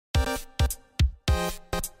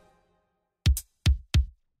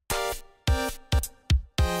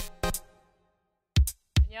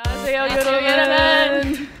안녕하세요,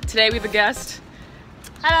 여러분. Today we have a guest.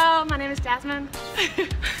 Hello, my name is Jasmine.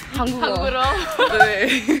 한국어.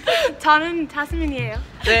 네. 저는 자스민이에요.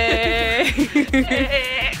 네.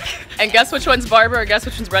 And guess which one's Barbara or guess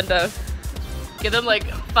which one's Brenda? Give them like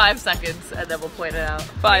 5 seconds and then we'll point it out.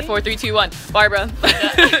 5, 4, 3, 2, 1. Barbara.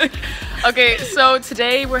 Okay, so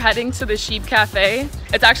today we're heading to the Sheep Cafe.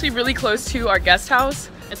 It's actually really close to our guest house.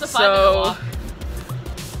 It's a 5-minute walk.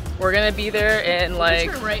 We're gonna be there in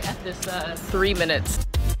like turn right at this 3 minutes.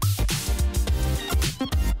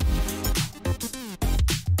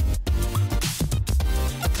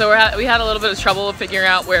 So we had a little bit of trouble figuring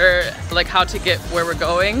out how to get where we're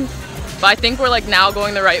going, but I think we're like now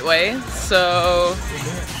going the right way. So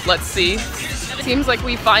let's see. It seems like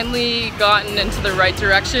we finally gotten into the right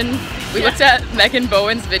direction. We looked at Megan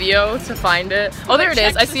Bowen's video to find it. Oh, there it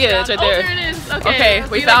is. I see it. It's right there. Oh, there it is. Okay,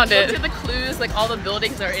 we found it. Look at the clues. Like all the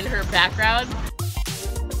buildings are in her background.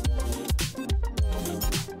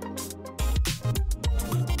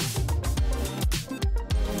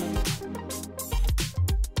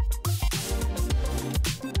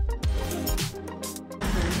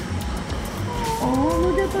 Oh,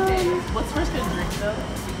 look at them. What's first gonna drink though?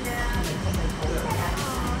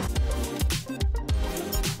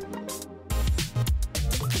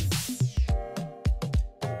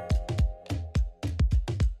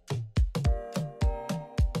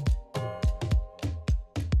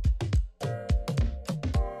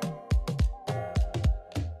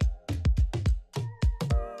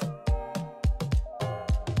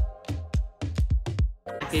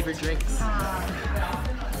 Favorite drinks?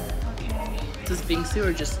 Okay. Is this bingsu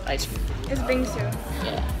or just ice cream? It's bingsu.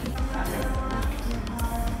 Yeah.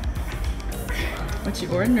 What you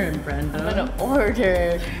ordering, Brenda? I'm gonna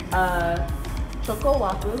order choco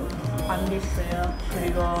waffle 한 개 있어요.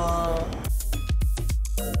 그리고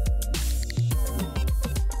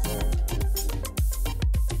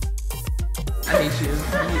I hate you.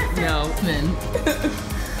 No, man.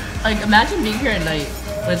 Like imagine being here at night.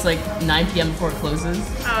 When it's like 9 p.m. before it closes.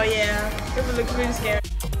 Oh yeah, it would look really scary.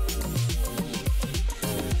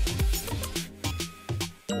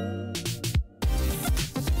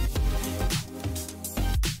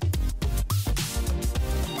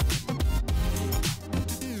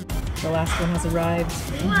 The last one has arrived.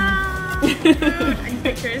 Wow! And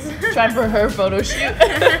pictures. Try for her photo shoot.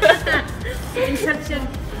 Inception.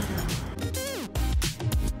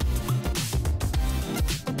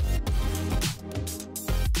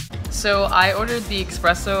 So I ordered the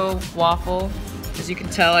espresso waffle. As you can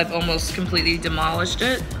tell, I've almost completely demolished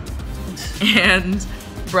it. And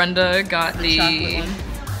Brenda got the chocolate one.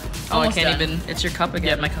 Oh, Almost I can't done. even. It's your cup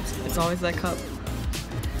again. Yeah, my cup's It's always that cup.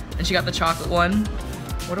 And she got the chocolate one.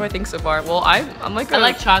 What do I think so far? Well, I'm like I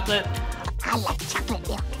like chocolate. I like chocolate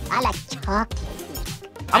milk. I like chocolate.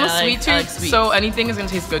 I'm a I sweet like tooth, sweets. so anything is gonna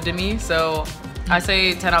taste good to me. So I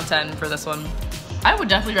say 10 out of 10 for this one. I would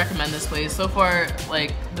definitely recommend this place. So far,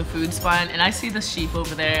 like the food's fine, and I see the sheep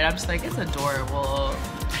over there, and I'm just like, it's adorable.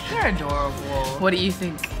 They're adorable. What do you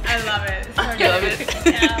think? I love it. It's so You love good. it?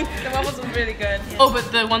 Yeah, the waffles are really good. Yeah. Oh,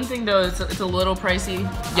 but the one thing though, it's a little pricey.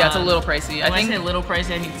 Yeah, it's a little pricey. When I say a little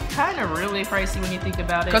pricey, I mean it's kind of really pricey when you think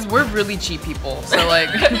about it. Because we're really cheap people, so like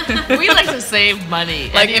we like to save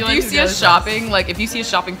money. like if Anyone you who see us goes shopping, like if you see us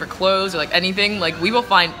shopping for clothes or like anything, like we will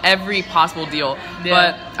find every possible deal. Yeah.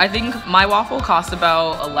 But I think my waffle cost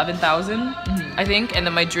about 11,000, I think, and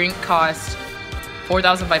then my drink cost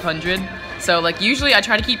 4,500. So like usually I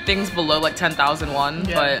try to keep things below like 10,000 won,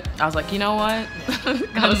 Yeah. but I was like, you know what?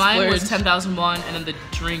 And mine was splurge. 10,000 won, and then the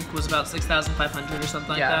drink was about 6,500 or something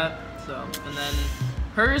like Yeah. that. So, and then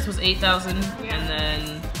hers was 8,000, Yeah. and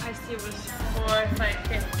then I see it was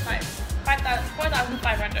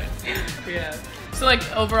 4,500. yeah. So like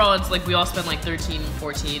overall, it's like we all spent like 13,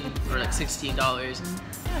 14, or like $16.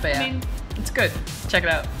 But yeah, I mean, it's good. Check it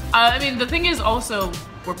out. I mean, the thing is also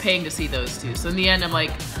we're paying to see those two. So in the end, I'm like,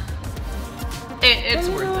 it's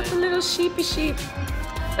worth it. Little sheepy sheep.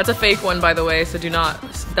 That's a fake one, by the way. So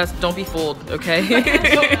don't be fooled, okay?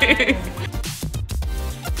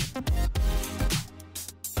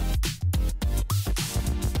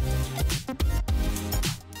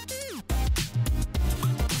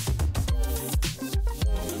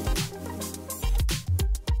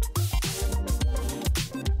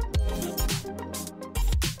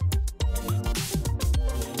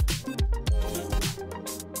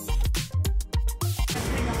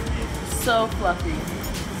 So fluffy.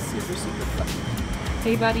 Super, super fluffy.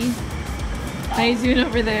 Hey, buddy. How you doing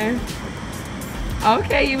over there?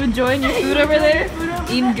 Okay, you enjoying your food over there?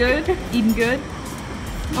 Eating good? Eating good?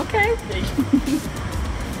 Okay.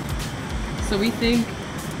 So we think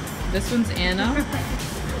this one's Anna.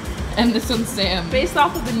 And this one's Sam. Based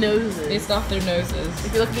off of the noses. Based off their noses.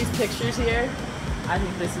 If you look at these pictures here, I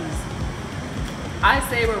think this is. I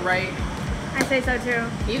say we're right. I say so too.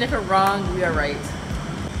 Even if we're wrong, we are right.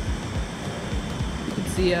 You can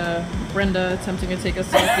see Brenda attempting to take a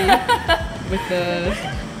selfie with the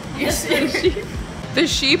sheep. The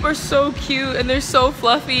sheep are so cute and they're so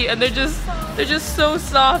fluffy and they're just so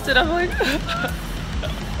soft, and I'm like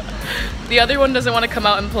the other one doesn't want to come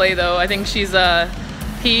out and play though. I think she's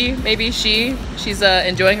she's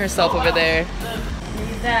enjoying herself over there.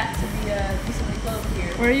 Need that to be decently close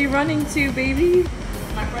here. Where are you running to, baby?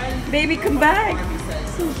 My friend. Baby, come back.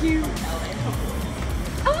 So cute.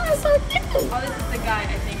 Oh, that's so cute. Oh, this is the guy,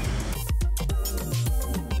 I think.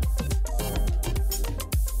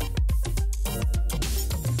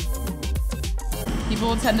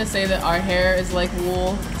 People tend to say that our hair is like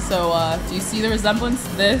wool, so do you see the resemblance?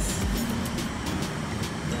 This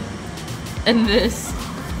and this.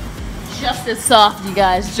 Just as soft, you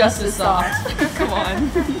guys. Just as soft. Come on.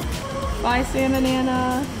 Bye, Sam and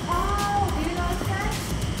Anna. Oh, do you know this guy?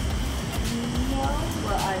 No,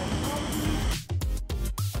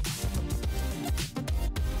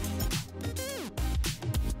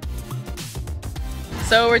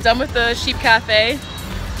 So we're done with the Sheep Cafe.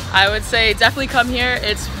 I would say definitely come here.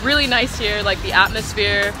 It's really nice here, like the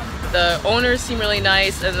atmosphere. The owners seem really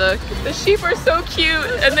nice, and the sheep are so cute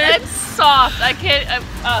and they're soft. I can't.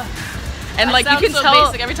 And like you can so tell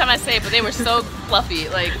basic every time I say it, but they were so fluffy,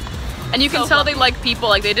 like. And you can tell they like people.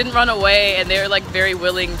 Like they didn't run away, and they're like very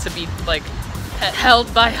willing to be like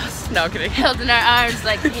held by us. No, I'm kidding. Held in our arms,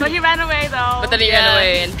 like. but he ran away though. But then he ran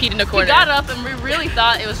away and peed in a corner. We got up and we really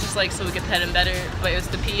thought it was just like so we could pet him better, but it was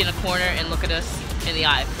to pee in a corner and look at us in the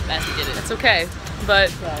eye as he did it. It's okay. But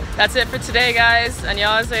that's it for today, guys.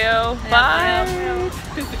 Annyeonghaseyo.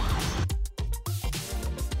 Bye.